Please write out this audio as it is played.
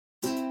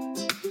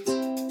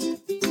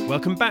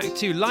Welcome back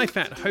to Life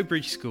at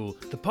Hobridge School,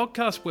 the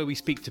podcast where we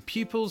speak to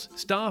pupils,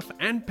 staff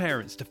and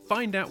parents to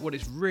find out what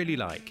it's really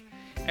like.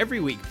 Every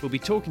week we'll be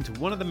talking to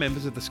one of the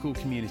members of the school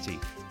community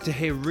to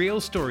hear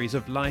real stories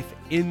of life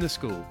in the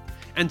school.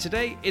 And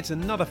today it's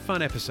another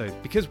fun episode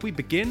because we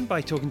begin by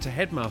talking to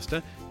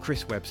Headmaster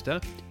Chris Webster,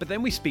 but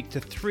then we speak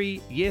to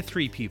three Year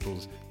 3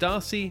 pupils,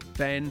 Darcy,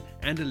 Ben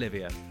and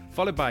Olivia,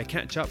 followed by a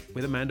catch-up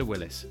with Amanda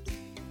Willis.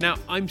 Now,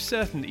 I'm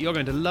certain that you're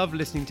going to love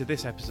listening to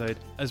this episode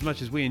as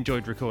much as we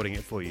enjoyed recording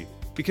it for you,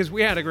 because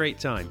we had a great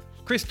time.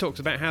 Chris talks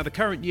about how the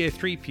current Year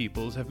 3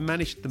 pupils have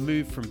managed the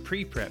move from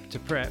pre-prep to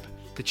prep.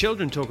 The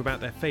children talk about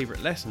their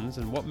favourite lessons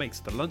and what makes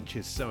the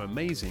lunches so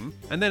amazing.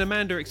 And then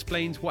Amanda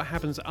explains what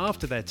happens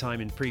after their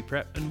time in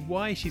pre-prep and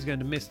why she's going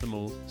to miss them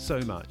all so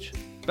much.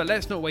 But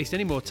let's not waste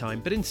any more time,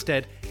 but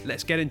instead,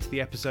 let's get into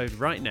the episode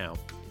right now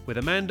with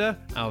Amanda,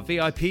 our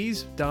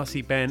VIPs,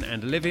 Darcy, Ben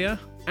and Olivia,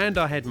 and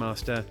our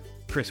headmaster,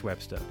 Chris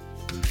Webster.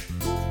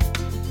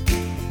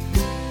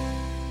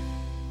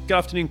 Good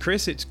afternoon,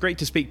 Chris. It's great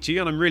to speak to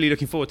you, and I'm really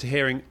looking forward to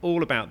hearing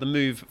all about the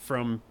move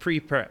from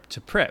pre-prep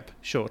to prep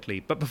shortly.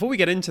 But before we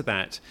get into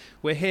that,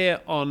 we're here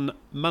on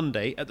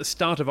Monday at the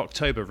start of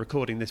October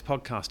recording this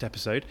podcast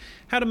episode.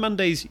 How do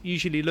Mondays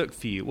usually look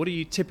for you? What do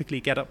you typically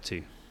get up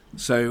to?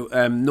 So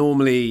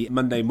normally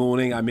Monday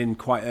morning I'm in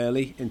quite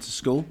early into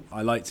school.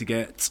 I like to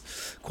get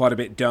quite a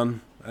bit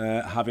done,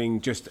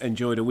 having just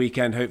enjoyed a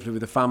weekend, hopefully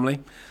with the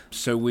family.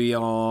 So we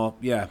are,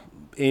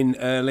 in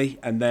early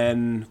and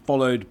then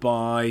followed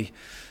by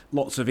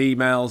lots of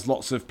emails,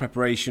 lots of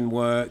preparation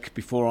work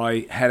before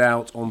I head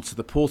out onto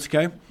the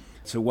portico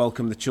to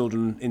welcome the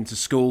children into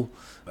school.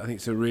 I think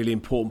it's a really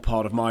important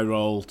part of my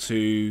role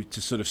to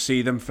sort of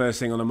see them first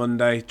thing on a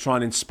Monday, try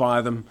and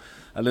inspire them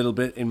a little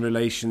bit in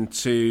relation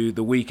to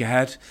the week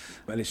ahead.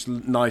 And it's a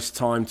nice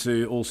time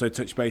to also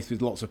touch base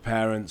with lots of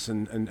parents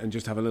and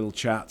just have a little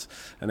chat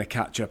and a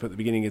catch up at the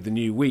beginning of the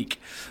new week.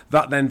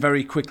 That then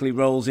very quickly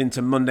rolls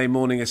into Monday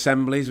morning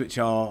assemblies, which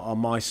are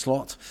my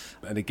slot.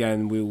 And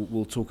again,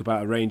 we'll talk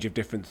about a range of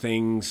different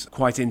things,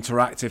 quite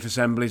interactive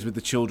assemblies with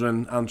the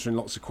children, answering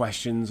lots of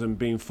questions and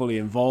being fully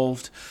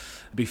involved.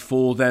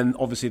 Before then,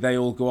 obviously, they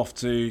all go off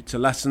to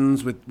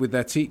lessons with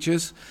their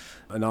teachers.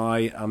 And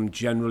I am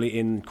generally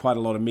in quite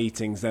a lot of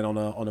meetings then on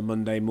a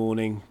Monday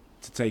morning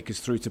to take us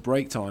through to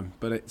break time.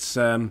 But it's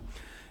a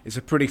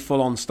pretty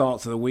full-on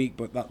start to the week,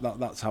 but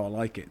that's how I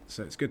like it.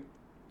 So it's good.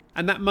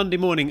 And that Monday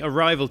morning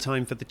arrival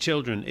time for the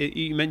children,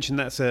 you mentioned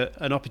that's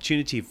an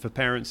opportunity for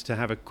parents to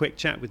have a quick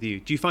chat with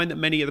you. Do you find that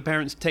many of the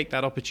parents take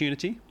that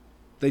opportunity?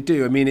 They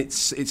do. I mean,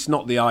 it's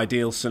not the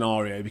ideal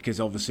scenario because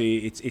obviously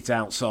it's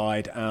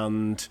outside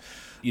and,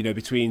 you know,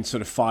 between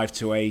sort of 5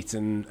 to 8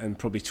 and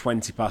probably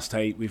 20 past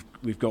 8,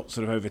 we've got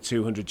sort of over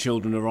 200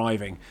 children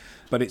arriving.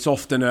 But it's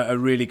often a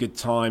really good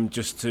time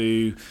just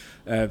to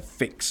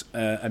fix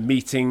a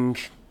meeting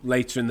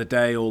later in the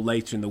day or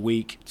later in the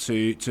week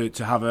to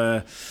have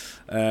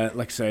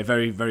like I say, a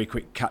very, very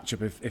quick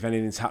catch-up if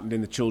anything's happened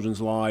in the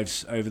children's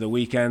lives over the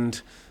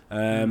weekend.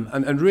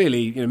 And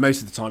really, you know,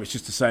 most of the time it's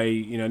just to say,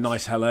 you know,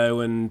 nice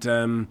hello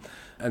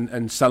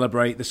and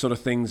celebrate the sort of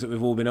things that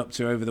we've all been up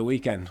to over the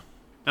weekend.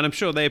 And I'm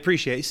sure they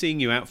appreciate seeing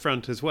you out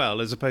front as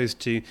well, as opposed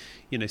to,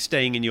 you know,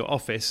 staying in your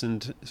office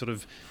and sort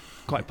of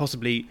quite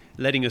possibly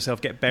letting yourself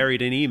get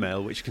buried in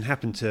email, which can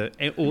happen to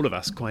all of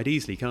us quite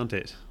easily, can't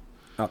it?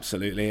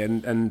 Absolutely,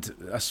 and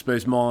I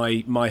suppose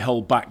my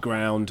whole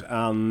background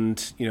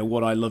and, you know,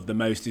 what I love the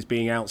most is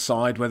being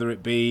outside, whether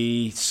it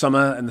be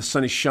summer and the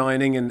sun is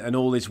shining and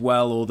all is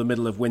well, or the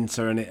middle of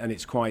winter and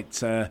it's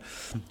quite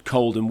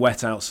cold and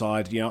wet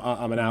outside. You know,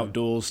 I'm an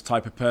outdoors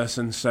type of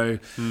person, so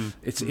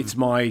it's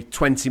my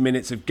 20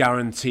 minutes of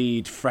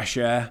guaranteed fresh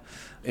air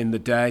in the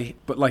day.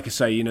 But like I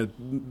say, you know,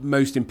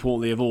 most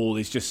importantly of all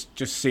is just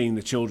seeing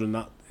the children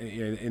that,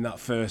 you know, in that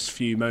first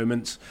few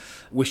moments,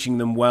 wishing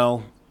them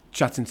well,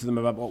 chatting to them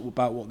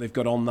about what they've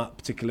got on that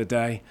particular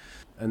day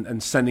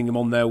and sending them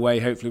on their way,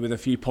 hopefully with a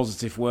few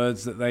positive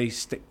words that they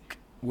stick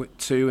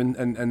to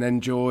and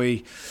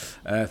enjoy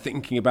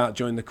thinking about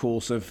during the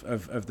course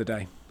of the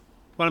day.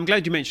 Well, I'm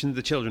glad you mentioned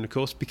the children, of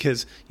course,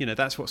 because, you know,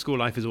 that's what school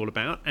life is all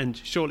about, and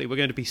shortly we're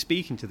going to be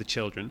speaking to the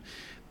children.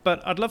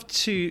 But I'd love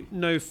to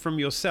know from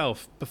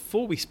yourself,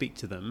 before we speak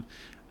to them,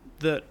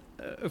 that,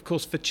 of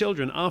course, for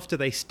children, after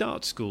they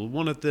start school,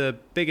 one of the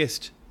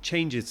biggest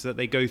changes that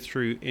they go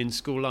through in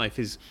school life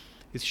is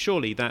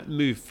surely that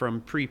move from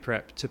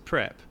pre-prep to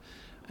prep,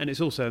 and it's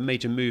also a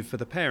major move for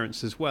the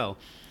parents as well.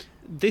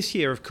 This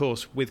year, of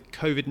course, with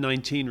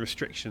COVID-19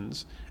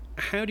 restrictions,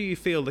 how do you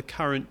feel the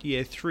current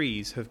Year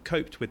 3s have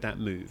coped with that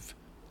move?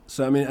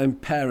 So, I mean,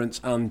 and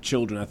parents and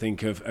children, I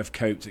think, have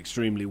coped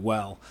extremely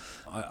well.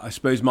 I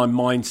suppose my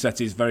mindset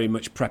is very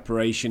much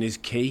preparation is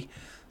key.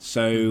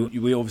 So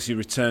we obviously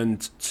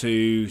returned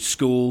to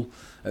school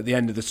at the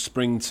end of the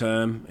spring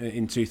term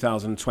in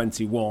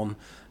 2021,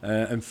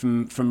 and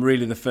from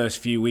really the first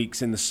few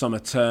weeks in the summer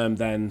term,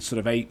 then sort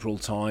of April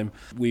time,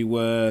 we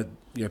were,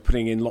 you know,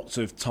 putting in lots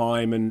of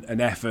time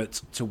and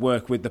effort to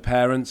work with the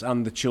parents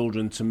and the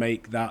children to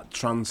make that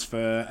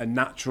transfer a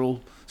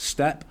natural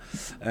step,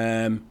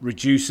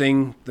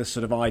 reducing the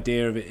sort of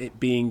idea of it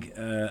being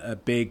a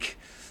big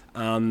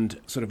and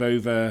sort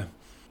of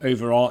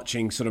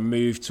overarching sort of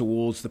move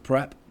towards the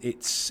prep.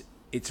 It's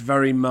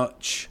very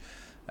much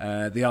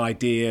the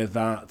idea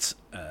that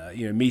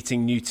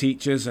meeting new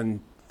teachers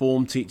and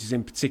form teachers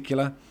in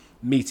particular,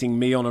 meeting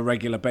me on a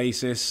regular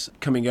basis,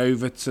 coming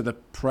over to the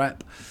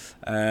prep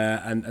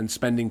and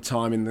spending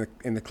time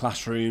in the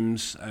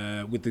classrooms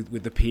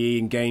with the PE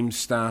and games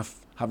staff,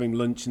 having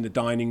lunch in the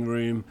dining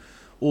room.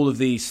 All of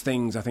these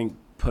things, I think,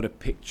 put a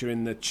picture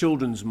in the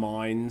children's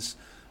minds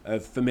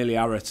of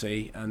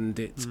familiarity, and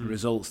it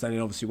results then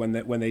obviously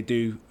when they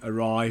do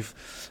arrive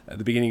at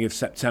the beginning of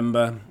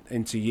September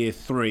into year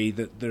 3,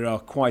 that there are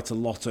quite a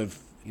lot of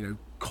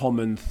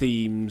common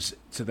themes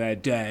to their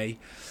day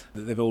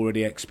that they've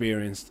already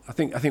experienced. I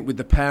think with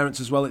the parents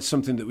as well, it's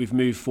something that we've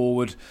moved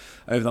forward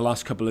over the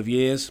last couple of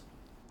years,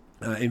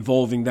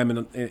 involving them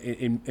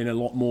in a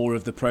lot more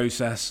of the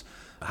process,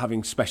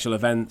 having special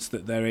events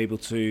that they're able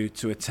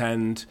to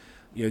attend.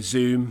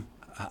 Zoom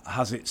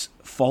has its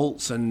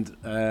faults, and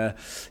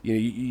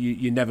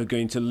you're never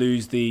going to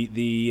lose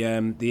the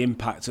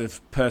impact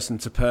of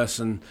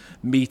person-to-person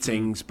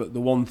meetings. But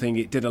the one thing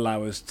it did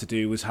allow us to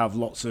do was have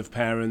lots of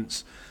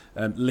parents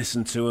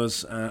listen to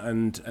us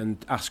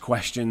and ask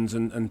questions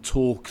and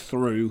talk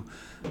through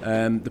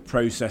the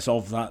process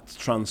of that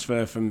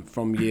transfer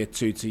from year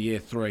 2 to year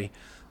 3.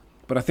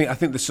 But I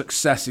think the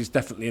success is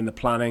definitely in the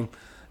planning.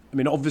 I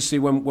mean, obviously,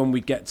 when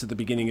we get to the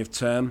beginning of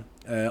term,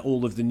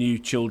 all of the new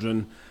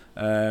children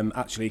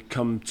actually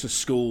come to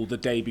school the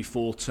day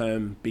before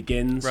term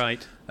begins.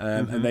 Right.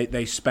 And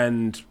they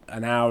spend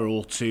an hour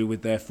or two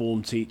with their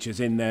form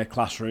teachers in their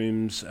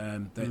classrooms.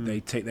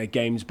 They take their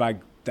games bag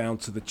down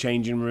to the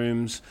changing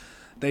rooms.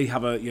 They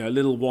have a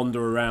little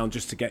wander around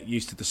just to get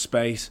used to the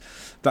space.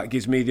 That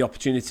gives me the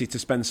opportunity to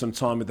spend some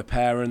time with the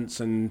parents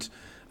and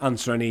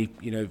answer any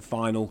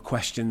final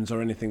questions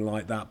or anything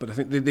like that. But I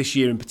think this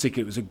year in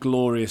particular, it was a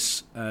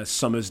glorious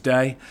summer's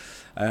day.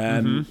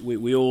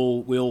 We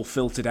all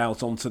filtered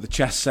out onto the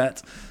chess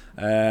set,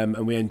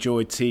 and we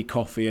enjoyed tea,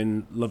 coffee,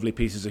 and lovely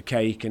pieces of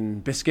cake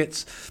and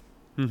biscuits.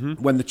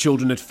 When the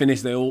children had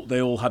finished, they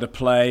all had a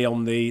play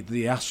on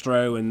the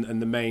Astro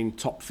and the main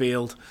top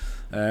field,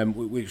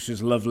 which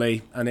was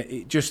lovely, and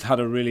it just had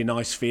a really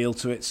nice feel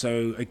to it.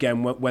 So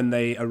again, when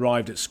they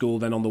arrived at school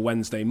then on the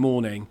Wednesday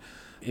morning,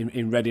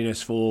 in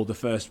readiness for the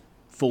first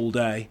full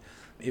day,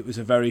 it was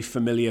a very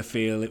familiar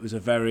feel. It was a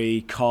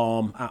very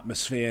calm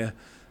atmosphere,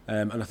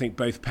 and I think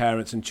both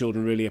parents and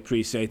children really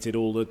appreciated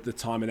all the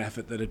time and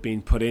effort that had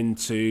been put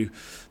into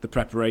the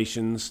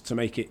preparations to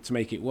make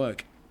it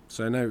work.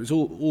 So no, it was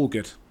all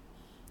good.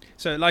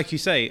 So, like you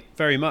say,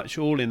 very much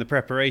all in the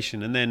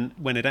preparation, and then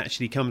when it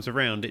actually comes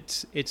around,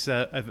 it's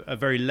a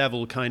very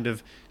level kind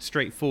of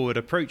straightforward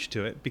approach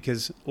to it,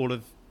 because all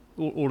of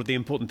the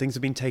important things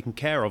have been taken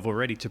care of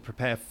already to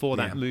prepare for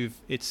that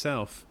move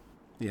itself.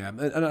 Yeah,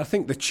 and I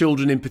think the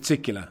children in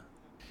particular.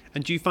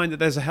 And do you find that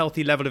there's a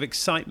healthy level of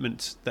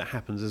excitement that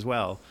happens as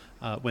well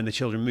when the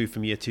children move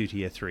from year 2 to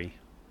year 3?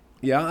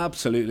 Yeah,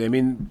 absolutely. I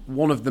mean,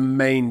 one of the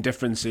main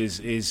differences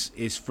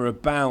is for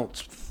about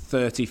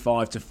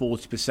 35 to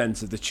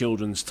 40% of the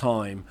children's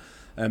time,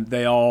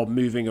 they are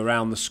moving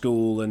around the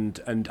school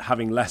and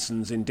having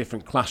lessons in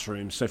different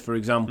classrooms. So, for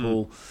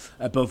example,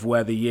 above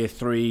where the year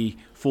 3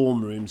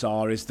 form rooms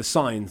are is the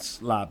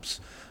science labs.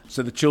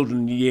 So the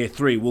children in year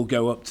 3 will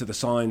go up to the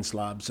science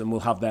labs and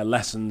will have their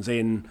lessons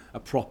in a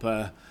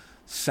proper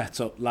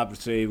set-up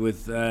laboratory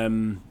with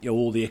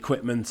all the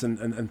equipment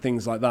and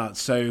things like that.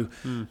 So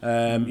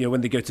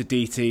when they go to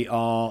DT,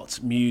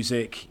 art,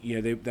 music,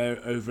 they're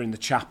over in the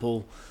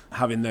chapel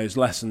having those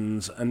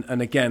lessons.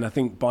 And again, I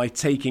think by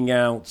taking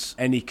out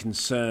any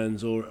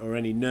concerns or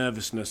any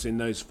nervousness in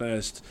those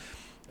first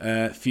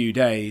few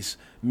days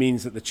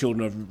means that the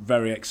children are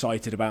very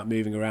excited about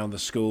moving around the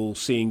school,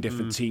 seeing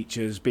different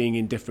teachers, being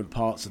in different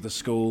parts of the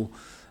school.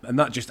 And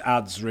that just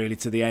adds really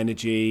to the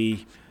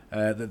energy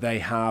that they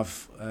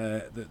have,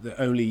 that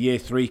only year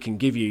 3 can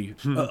give you.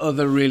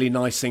 Other really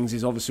nice things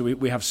is obviously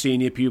we have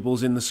senior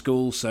pupils in the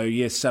school, so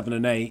year 7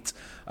 and 8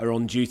 are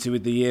on duty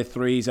with the year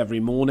 3s every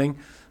morning.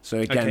 So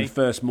again,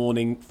 first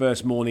morning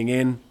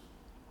in,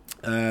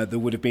 there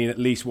would have been at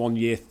least one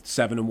year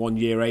 7 and one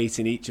year 8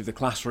 in each of the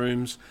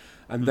classrooms.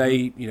 And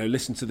they,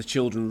 listen to the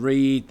children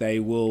read. They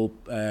will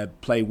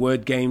play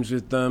word games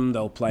with them.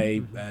 They'll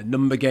play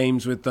number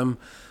games with them.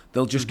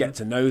 They'll just get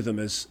to know them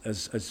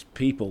as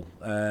people.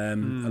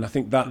 And I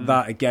think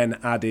that again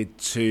added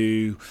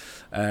to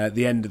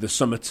the end of the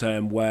summer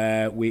term,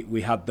 where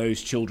we had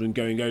those children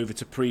going over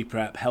to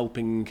pre-prep,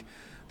 helping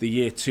the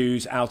year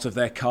 2s out of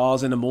their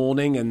cars in the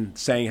morning and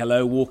saying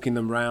hello, walking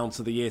them round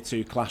to the year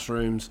 2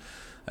 classrooms.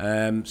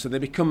 So they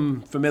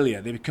become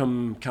familiar. They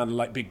become kind of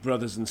like big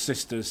brothers and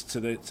sisters to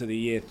the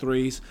year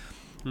 3s.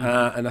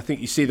 And I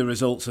think you see the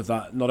results of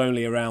that not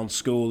only around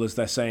school as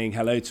they're saying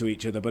hello to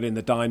each other, but in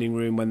the dining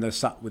room when they're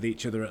sat with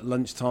each other at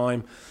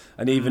lunchtime,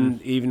 and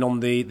even on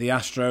the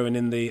Astro and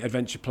in the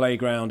adventure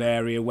playground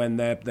area when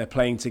they're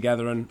playing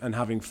together and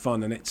having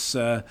fun. And it's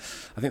I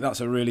think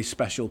that's a really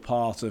special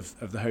part of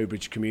the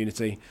Hobridge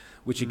community,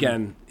 which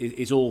again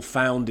is all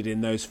founded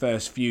in those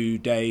first few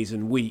days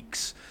and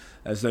weeks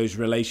as those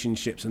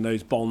relationships and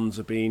those bonds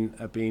are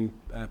being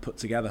put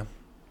together.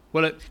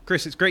 Well,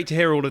 Chris, it's great to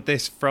hear all of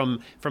this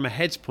from a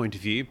head's point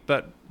of view,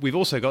 but we've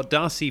also got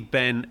Darcy,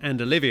 Ben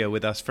and Olivia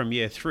with us from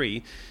Year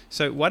 3.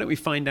 So why don't we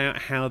find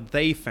out how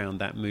they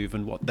found that move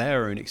and what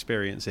their own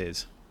experience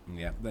is?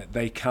 Yeah,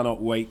 they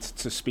cannot wait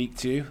to speak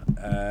to you.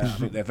 I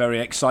think they're very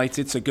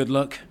excited, so good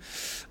luck.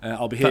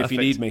 I'll be here Perfect. If you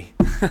need me.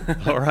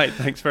 All right,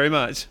 thanks very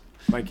much.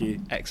 Thank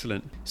you.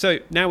 Excellent. So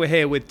now we're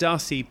here with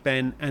Darcy,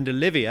 Ben and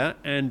Olivia.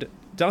 And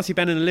Darcy,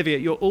 Ben and Olivia,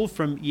 you're all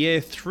from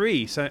Year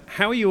 3. So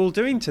how are you all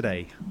doing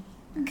today?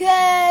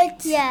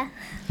 Good. Yeah,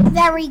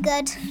 very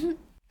good.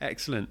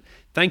 Excellent.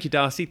 Thank you,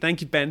 Darcy. Thank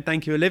you, Ben.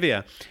 Thank you,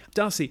 Olivia.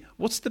 Darcy,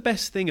 what's the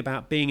best thing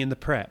about being in the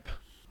prep?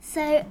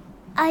 So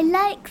I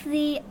like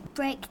the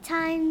break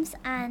times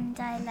and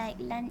I like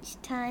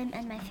lunchtime,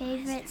 and my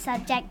favourite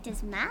subject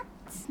is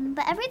maths,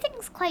 but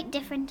everything's quite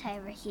different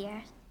over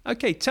here.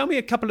 Okay, tell me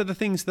a couple of the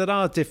things that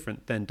are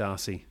different then,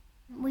 Darcy.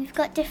 We've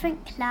got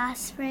different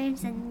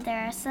classrooms and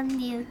there are some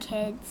new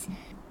kids.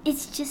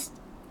 It's just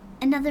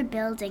another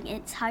building.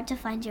 It's hard to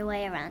find your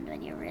way around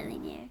when you're really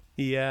new.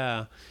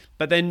 Yeah.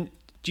 But then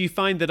do you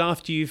find that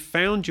after you've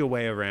found your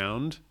way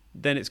around,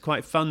 then it's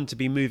quite fun to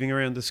be moving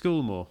around the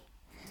school more?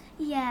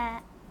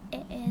 Yeah,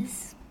 it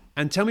is.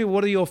 And tell me,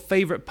 what are your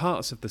favourite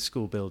parts of the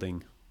school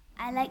building?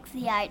 I like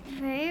the art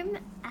room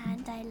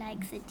and I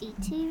like the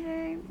DT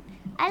room.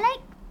 I like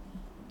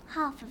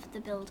half of the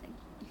building.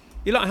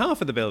 You like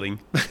half of the building,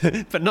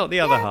 but not the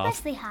other half?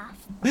 Mostly half.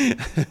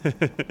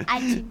 I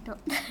do not.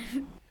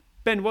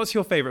 Ben, what's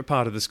your favourite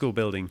part of the school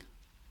building?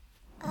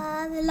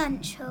 The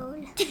lunch hall.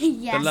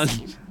 Yes. The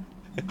lunch.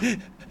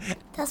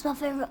 That's my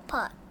favourite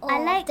part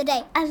of the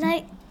day. I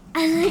like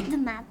the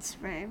maths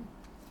room.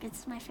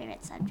 It's my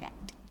favourite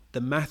subject.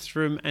 The maths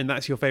room, and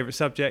that's your favourite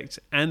subject,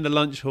 and the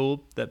lunch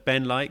hall that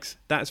Ben likes.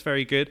 That's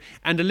very good.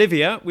 And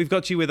Olivia, we've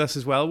got you with us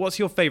as well. What's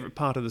your favourite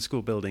part of the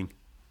school building?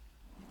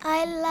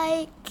 I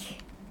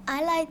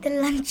like the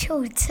lunch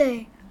hall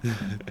too.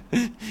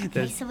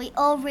 Okay, so we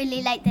all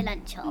really like the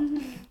lunch hall.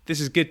 This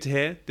is good to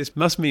hear. This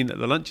must mean that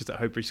the lunches at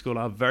Hobridge School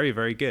are very,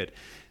 very good.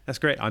 That's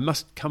great. I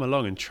must come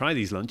along and try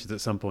these lunches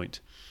at some point.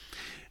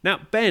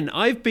 Now, Ben,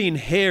 I've been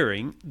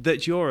hearing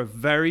that you're a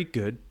very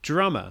good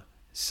drummer.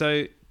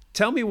 So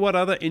tell me what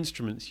other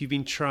instruments you've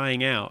been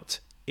trying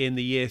out in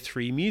the Year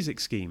 3 music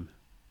scheme.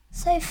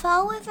 So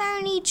far I've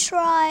only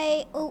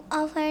tried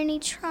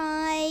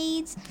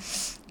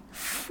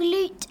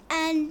flute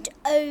and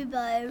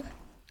oboe.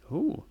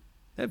 Ooh,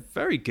 they're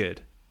very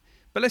good.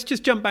 But let's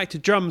just jump back to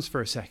drums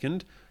for a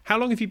second. How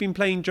long have you been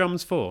playing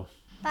drums for?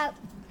 About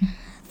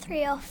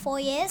 3 or 4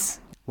 years.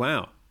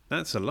 Wow,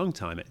 that's a long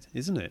time,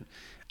 isn't it?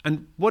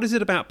 And what is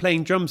it about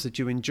playing drums that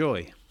you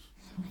enjoy?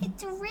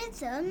 It's the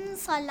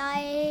rhythms I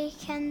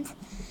like, and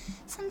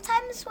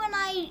sometimes when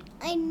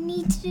I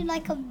need to do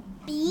like a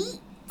beat,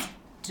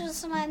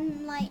 just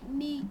when like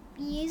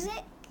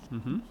music,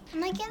 and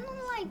I can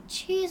like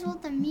choose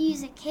what the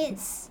music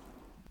is.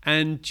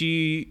 And do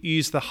you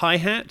use the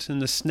hi-hat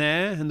and the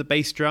snare and the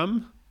bass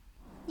drum?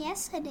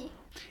 Yes, I do.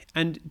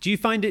 And do you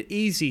find it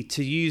easy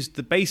to use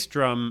the bass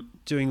drum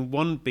doing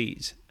one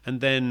beat and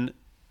then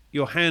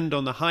your hand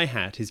on the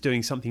hi-hat is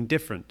doing something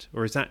different,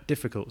 or is that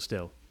difficult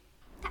still?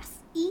 That's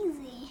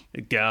easy.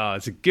 Ah,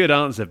 it's a good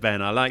answer,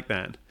 Ben. I like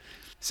that.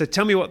 So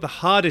tell me what the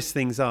hardest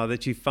things are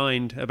that you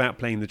find about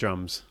playing the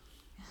drums.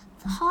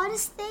 The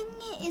hardest thing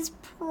is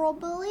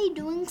probably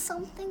doing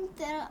something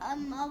that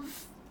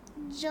I've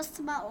just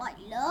about like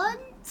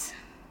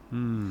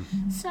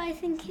learned. So I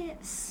think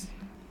it's,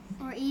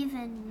 or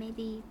even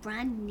maybe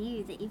brand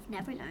new that you've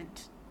never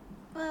learned.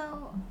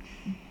 Well,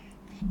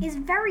 it's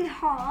very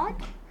hard,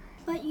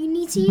 but you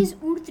need to use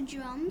all the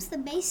drums. The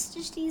bass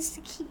just needs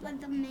to keep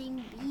like the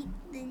main beat.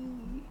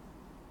 Then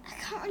I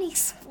can't really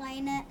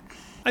explain it.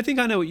 I think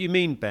I know what you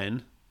mean,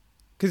 Ben.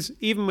 Because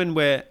even when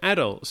we're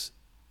adults,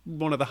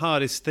 one of the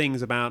hardest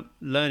things about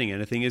learning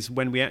anything is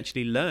when we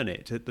actually learn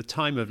it, at the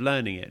time of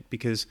learning it.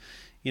 Because,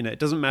 you know, it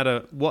doesn't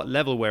matter what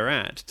level we're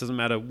at, it doesn't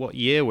matter what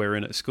year we're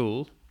in at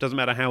school, it doesn't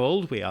matter how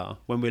old we are.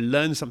 When we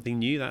learn something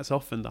new, that's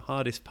often the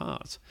hardest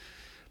part.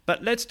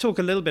 But let's talk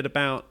a little bit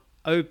about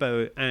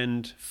oboe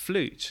and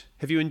flute.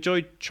 Have you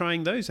enjoyed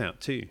trying those out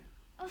too?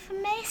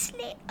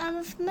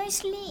 I've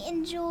mostly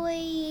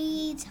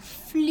enjoyed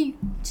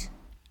flute.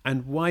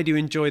 And why do you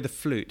enjoy the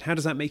flute? How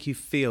does that make you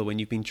feel when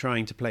you've been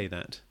trying to play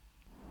that?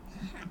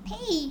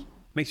 Happy.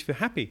 Makes you feel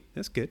happy.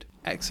 That's good.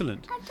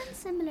 Excellent. I've done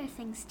similar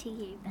things to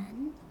you,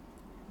 Ben.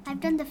 I've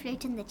done the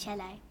flute and the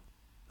cello.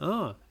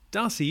 Ah,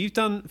 Darcy, you've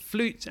done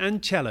flute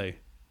and cello.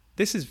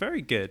 This is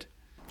very good.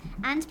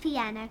 And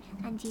piano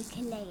and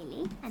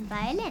ukulele and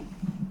violin.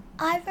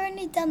 I've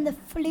only done the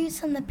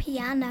flute and the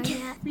piano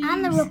yet,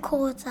 and the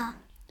recorder.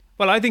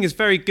 Well, I think it's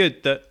very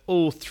good that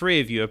all three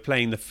of you are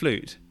playing the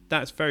flute.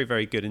 That's very,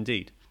 very good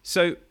indeed.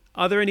 So,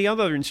 are there any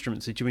other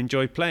instruments that you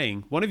enjoy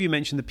playing? One of you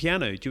mentioned the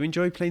piano. Do you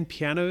enjoy playing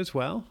piano as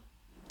well?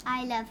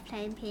 I love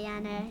playing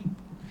piano.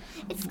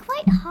 It's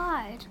quite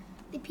hard.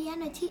 The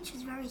piano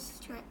teacher's very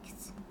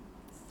strict.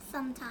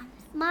 Sometimes.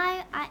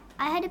 I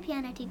had a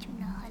piano teacher in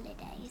the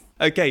holidays.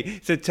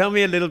 Okay, so tell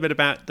me a little bit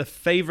about the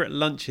favourite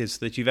lunches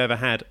that you've ever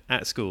had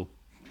at school.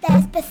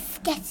 There's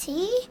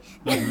biscotti,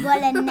 there's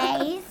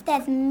bolognese,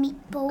 there's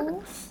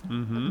meatballs.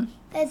 Mm-hmm.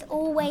 There's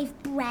always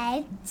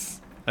bread.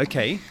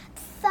 Okay.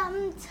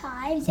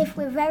 Sometimes, if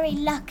we're very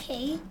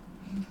lucky,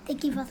 they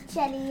give us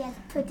jelly as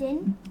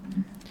pudding.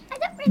 I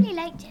don't really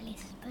like jelly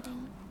as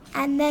pudding.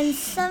 And then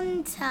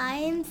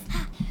sometimes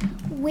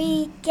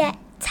we get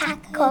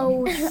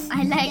tacos.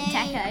 I like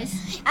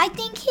tacos.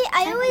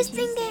 I always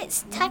think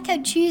it's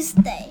Taco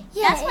Tuesday.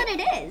 That's what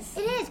it is.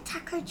 It is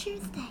Taco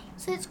Tuesday.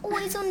 So it's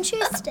always on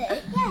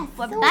Tuesday. Yes.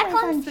 We're back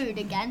on food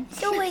again.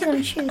 It's always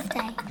on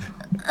Tuesday.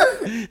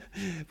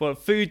 Well,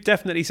 food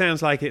definitely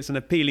sounds like it's an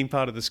appealing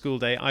part of the school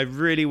day. I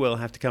really will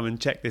have to come and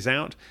check this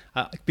out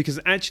because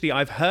actually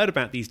I've heard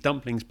about these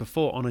dumplings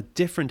before on a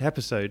different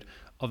episode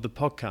of the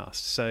podcast.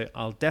 So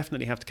I'll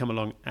definitely have to come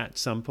along at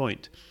some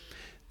point.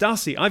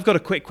 Darcy, I've got a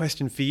quick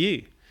question for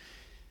you.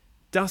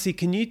 Darcy,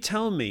 can you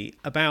tell me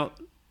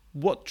about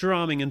what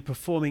drumming and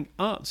performing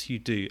arts you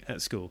do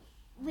at school?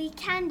 We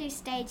can do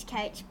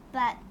Stagecoach,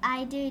 but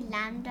I do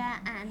Lambda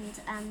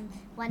and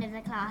one of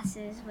the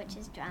classes, which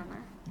is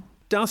drama.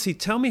 Darcy,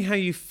 tell me how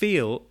you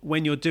feel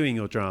when you're doing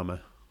your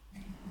drama.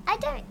 I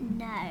don't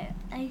know.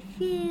 I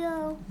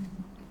feel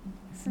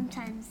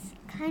sometimes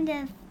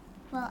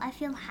I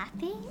feel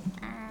happy.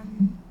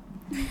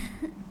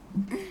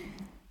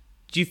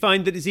 Do you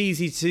find that it's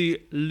easy to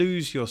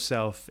lose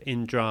yourself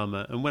in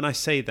drama? And when I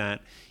say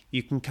that,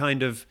 you can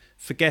kind of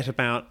forget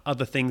about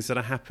other things that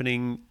are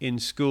happening in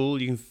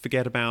school. You can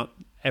forget about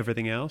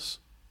everything else.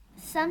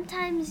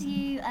 Sometimes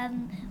you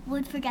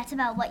would forget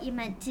about what you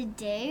meant to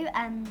do,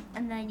 and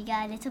then you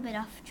get a little bit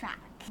off track.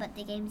 But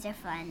the games are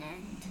fun,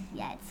 and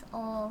yeah, it's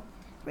all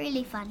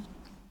really fun.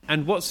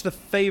 And what's the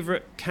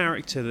favourite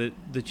character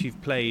that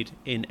you've played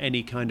in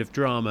any kind of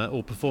drama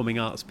or performing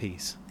arts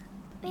piece?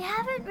 We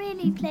haven't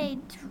really played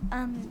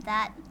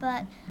that,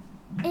 but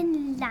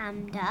in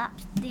Lambda,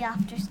 the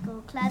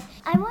after-school club,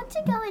 I want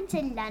to go into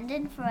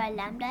London for a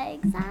Lambda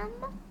exam.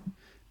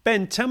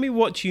 Ben, tell me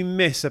what you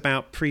miss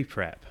about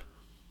pre-prep.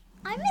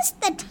 I miss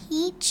the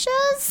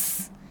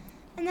teachers,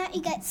 and that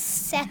you get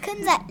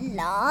seconds at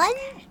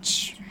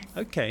lunch.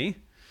 Okay.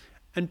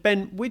 And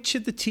Ben, which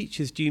of the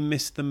teachers do you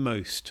miss the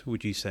most,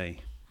 would you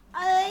say?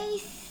 I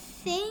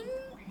think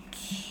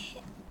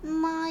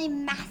my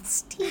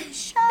maths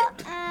teacher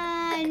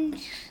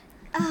and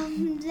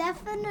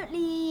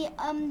definitely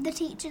the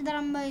teacher that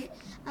I'm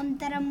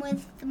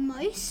with the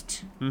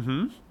most.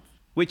 Mm-hmm.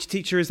 Which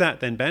teacher is that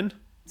then, Ben?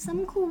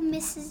 Some called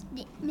Miss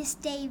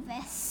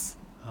Davis.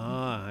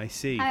 Ah, I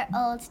see. Our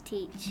old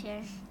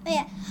teacher. Oh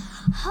yeah,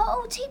 her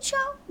old teacher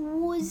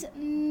was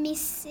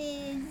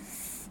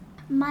Mrs.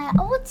 My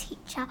old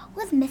teacher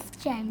was Miss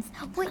James.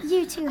 What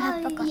you two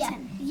have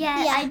forgotten.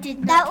 Yeah, I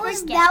did not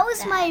forget that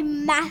was my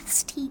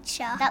maths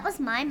teacher. That was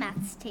my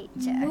maths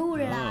teacher.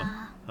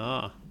 Moolah.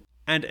 Ah.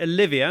 And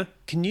Olivia,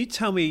 can you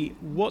tell me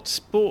what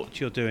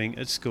sport you're doing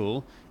at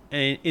school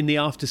in the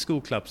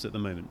after-school clubs at the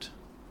moment?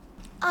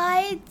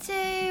 I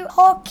do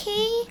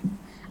hockey.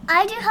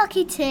 I do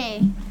hockey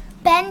too.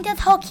 Ben does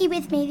hockey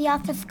with me, the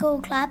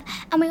after-school club,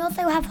 and we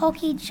also have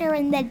hockey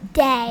during the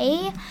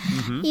day.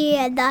 Mm-hmm.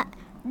 Yeah,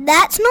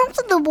 that's not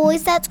for the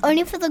boys, that's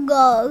only for the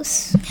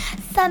girls.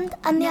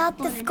 And the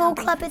after-school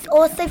club is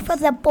also for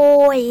the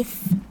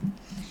boys.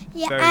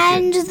 Yeah, very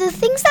and good. the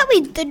things that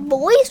the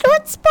boys do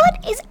at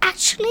sport is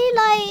actually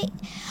like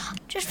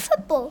just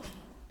football.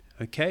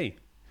 Okay,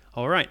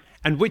 all right.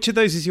 And which of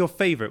those is your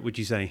favourite, would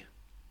you say?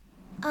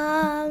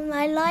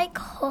 I like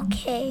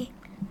hockey.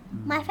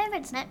 My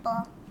favourite's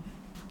netball.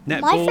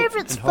 Netball My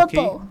favourite's and hockey.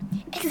 football.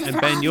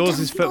 And Ben, yours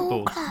is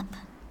football. Club.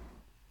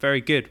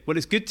 Very good. Well,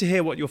 it's good to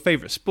hear what your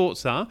favourite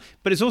sports are,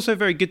 but it's also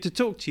very good to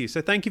talk to you. So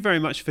thank you very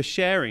much for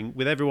sharing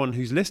with everyone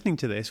who's listening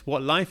to this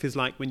what life is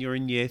like when you're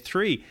in year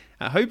 3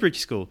 at Hobridge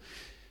School.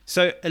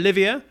 So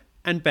Olivia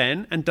and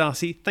Ben and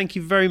Darcy, thank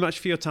you very much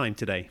for your time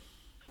today.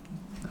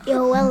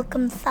 You're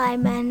welcome,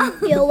 Simon.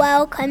 You're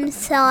welcome,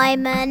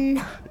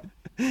 Simon.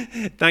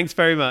 Thanks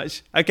very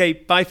much. Okay,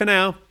 bye for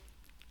now.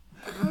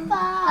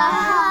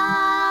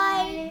 Bye.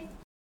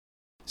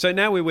 So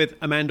now we're with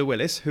Amanda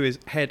Willis, who is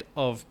head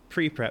of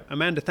pre-prep.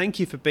 Amanda, thank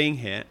you for being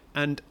here.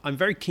 And I'm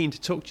very keen to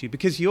talk to you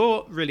because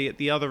you're really at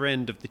the other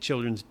end of the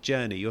children's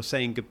journey. You're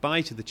saying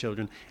goodbye to the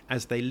children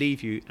as they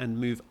leave you and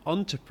move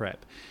on to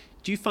prep.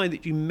 Do you find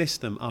that you miss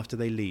them after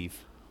they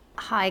leave?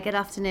 Hi, good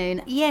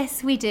afternoon.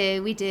 Yes, we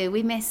do.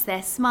 We miss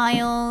their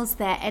smiles,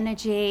 their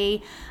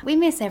energy. We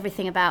miss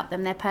everything about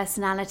them, their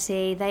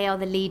personality. They are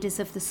the leaders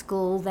of the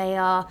school. They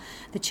are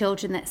the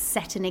children that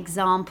set an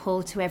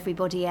example to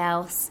everybody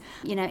else.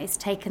 You know, it's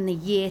taken the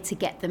year to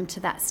get them to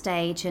that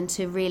stage and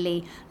to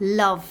really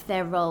love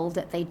their role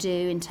that they do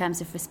in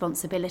terms of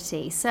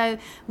responsibility. So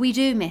we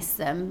do miss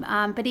them.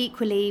 But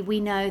equally,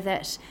 we know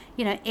that,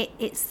 you know,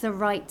 it's the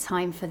right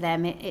time for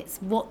them. It's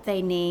what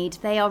they need.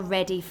 They are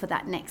ready for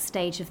that next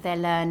stage of their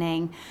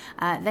learning.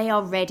 They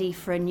are ready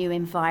for a new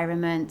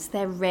environment.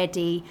 They're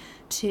ready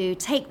to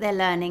take their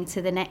learning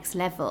to the next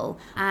level,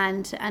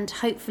 and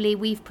hopefully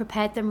we've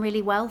prepared them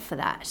really well for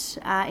that.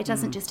 It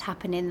doesn't just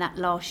happen in that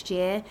last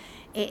year.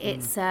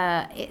 It's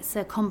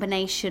a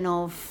combination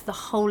of the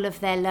whole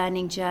of their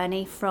learning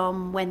journey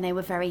from when they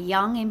were very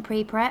young in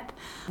pre-prep.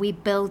 We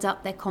build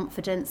up their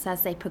confidence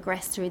as they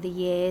progress through the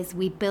years.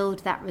 We build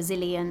that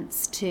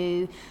resilience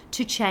to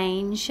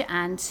change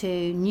and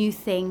to new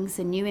things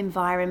and new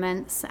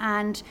environments.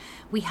 And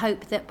we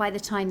hope that by the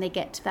time they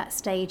get to that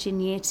stage in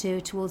year 2,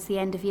 towards the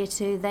end of year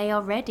 2, they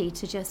are ready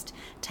to just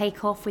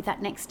take off with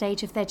that next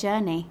stage of their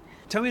journey.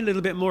 Tell me a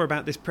little bit more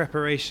about this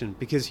preparation,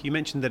 because you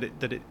mentioned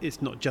that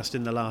it's not just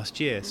in the last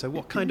year. So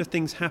what kind of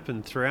things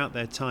happen throughout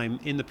their time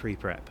in the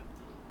pre-prep?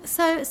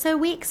 So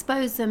we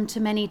expose them to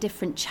many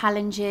different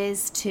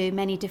challenges, to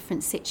many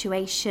different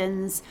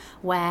situations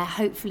where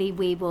hopefully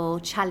we will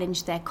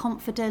challenge their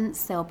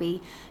confidence. They'll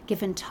be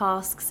given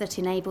tasks that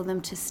enable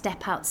them to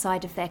step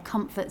outside of their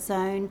comfort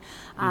zone.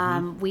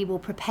 We will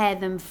prepare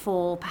them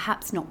for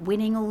perhaps not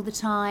winning all the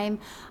time.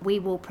 We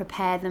will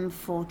prepare them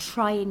for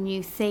trying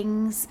new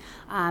things,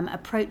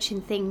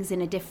 approaching things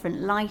in a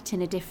different light,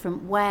 in a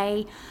different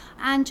way,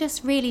 and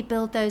just really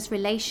build those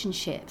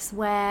relationships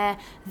where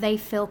they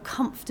feel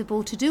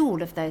comfortable to do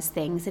all of those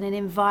things in an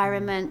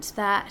environment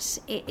that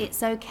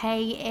it's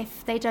okay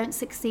if they don't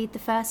succeed the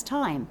first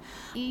time,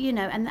 you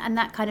know, and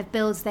that kind of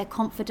builds their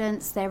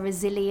confidence, their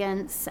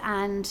resilience,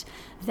 and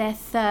their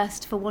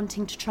thirst for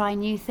wanting to try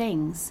new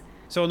things.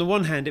 So on the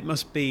one hand, it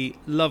must be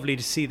lovely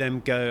to see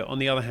them go. On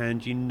the other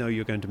hand, you know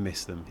you're going to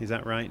miss them. Is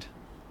that right?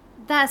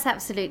 That's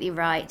absolutely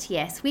right,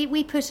 yes.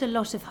 We put a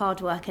lot of hard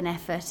work and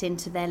effort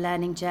into their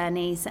learning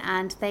journeys,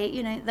 and they,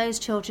 you know, those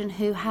children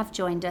who have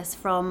joined us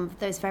from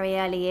those very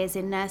early years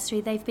in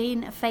nursery, they've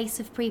been a face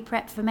of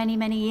pre-prep for many,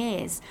 many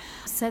years.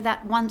 So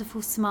that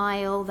wonderful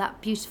smile, that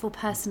beautiful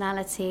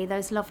personality,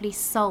 those lovely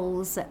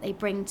souls that they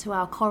bring to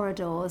our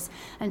corridors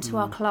and to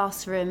our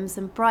classrooms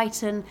and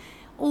brighten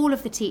all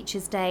of the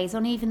teachers' days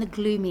on even the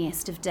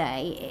gloomiest of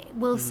day, it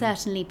will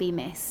certainly be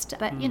missed.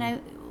 But, you know,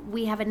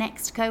 we have a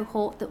next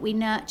cohort that we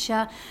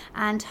nurture,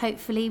 and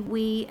hopefully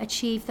we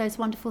achieve those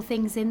wonderful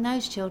things in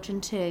those children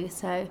too.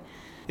 So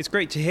it's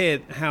great to hear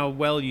how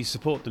well you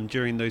support them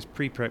during those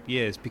pre-prep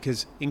years,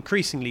 because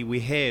increasingly we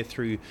hear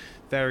through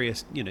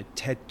various, you know,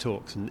 TED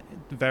Talks and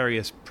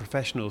various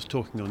professionals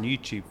talking on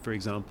YouTube, for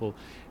example,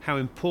 how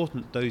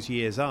important those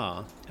years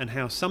are, and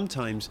how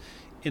sometimes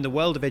in the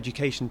world of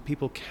education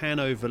people can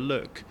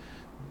overlook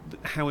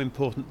how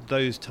important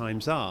those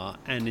times are,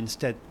 and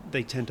instead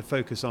they tend to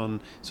focus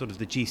on sort of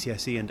the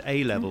GCSE and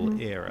A-level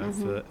era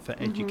for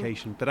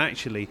education. But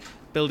actually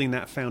building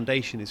that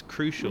foundation is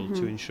crucial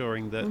to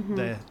ensuring that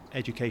their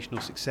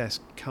educational success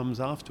comes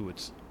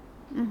afterwards.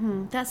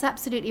 That's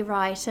absolutely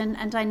right,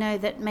 and I know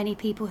that many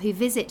people who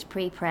visit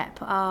pre-prep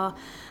are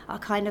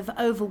kind of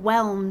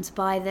overwhelmed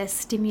by the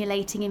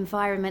stimulating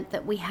environment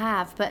that we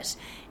have, but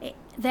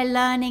their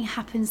learning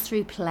happens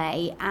through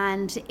play,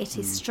 and it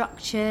is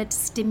structured,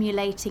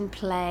 stimulating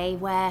play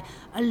where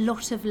a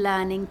lot of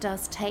learning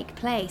does take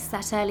place.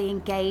 That early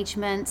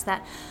engagement,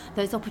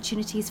 those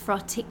opportunities for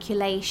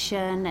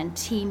articulation and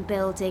team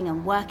building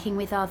and working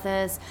with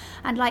others.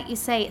 And like you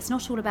say, it's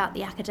not all about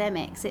the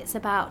academics. It's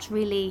about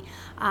really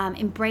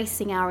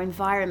embracing our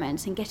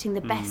environment and getting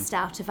the best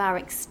out of our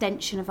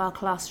extension of our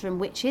classroom,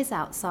 which is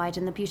outside,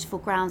 and the beautiful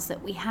grounds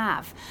that we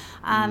have.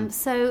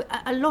 So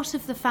a lot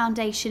of the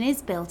foundation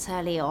is built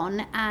early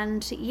on,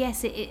 and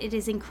yes, it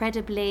is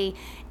incredibly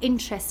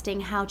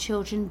interesting how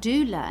children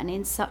do learn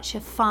in such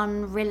a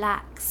fun,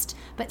 relaxed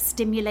but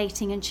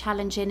stimulating and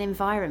challenging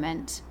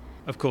environment.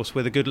 Of course,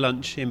 with a good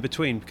lunch in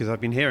between, because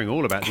I've been hearing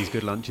all about these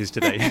good lunches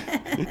today.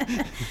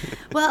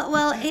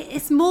 Well,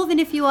 it's more than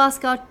if you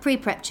ask our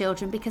pre-prep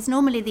children, because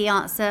normally the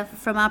answer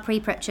from our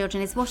pre-prep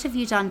children is, what have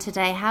you done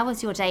today? How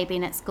has your day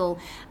been at school?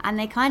 And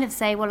they kind of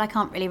say, well, I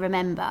can't really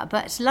remember.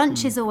 But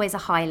lunch is always a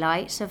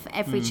highlight of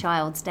every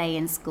child's day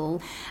in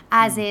school,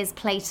 as is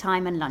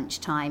playtime and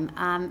lunchtime.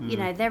 You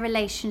know, their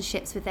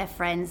relationships with their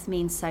friends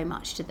mean so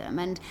much to them,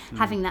 and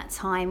having that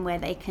time where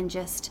they can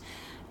just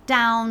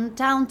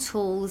down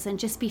tools and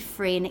just be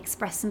free and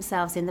express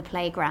themselves in the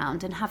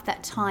playground, and have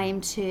that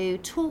time to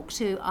talk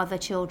to other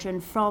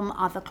children from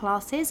other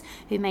classes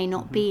who may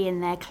not be in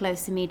their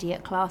close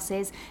immediate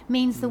classes,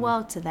 means the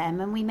world to them.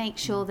 And we make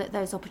sure that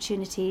those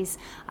opportunities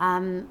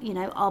you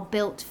know, are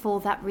built for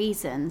that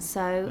reason.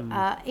 So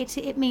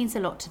it means a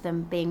lot to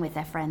them being with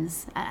their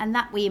friends, and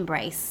that we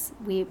embrace.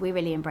 We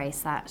really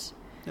embrace that.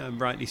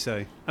 Rightly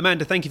so.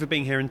 Amanda, thank you for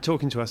being here and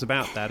talking to us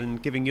about that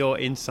and giving your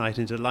insight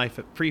into life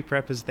at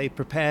pre-prep as they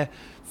prepare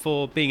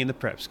for being in the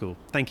prep school.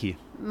 Thank you.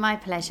 My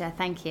pleasure.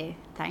 Thank you.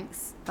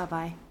 Thanks.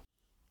 Bye-bye.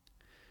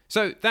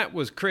 So that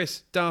was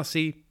Chris,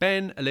 Darcy,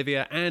 Ben,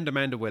 Olivia and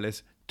Amanda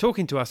Willis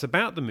talking to us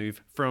about the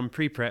move from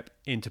pre-prep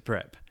into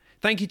prep.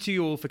 Thank you to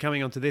you all for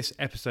coming on to this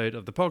episode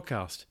of the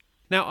podcast.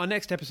 Now, our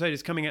next episode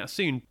is coming out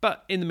soon,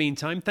 but in the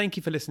meantime, thank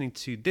you for listening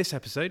to this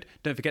episode.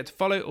 Don't forget to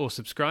follow or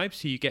subscribe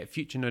so you get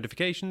future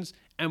notifications,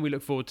 and we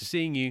look forward to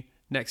seeing you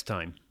next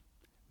time.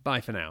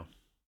 Bye for now.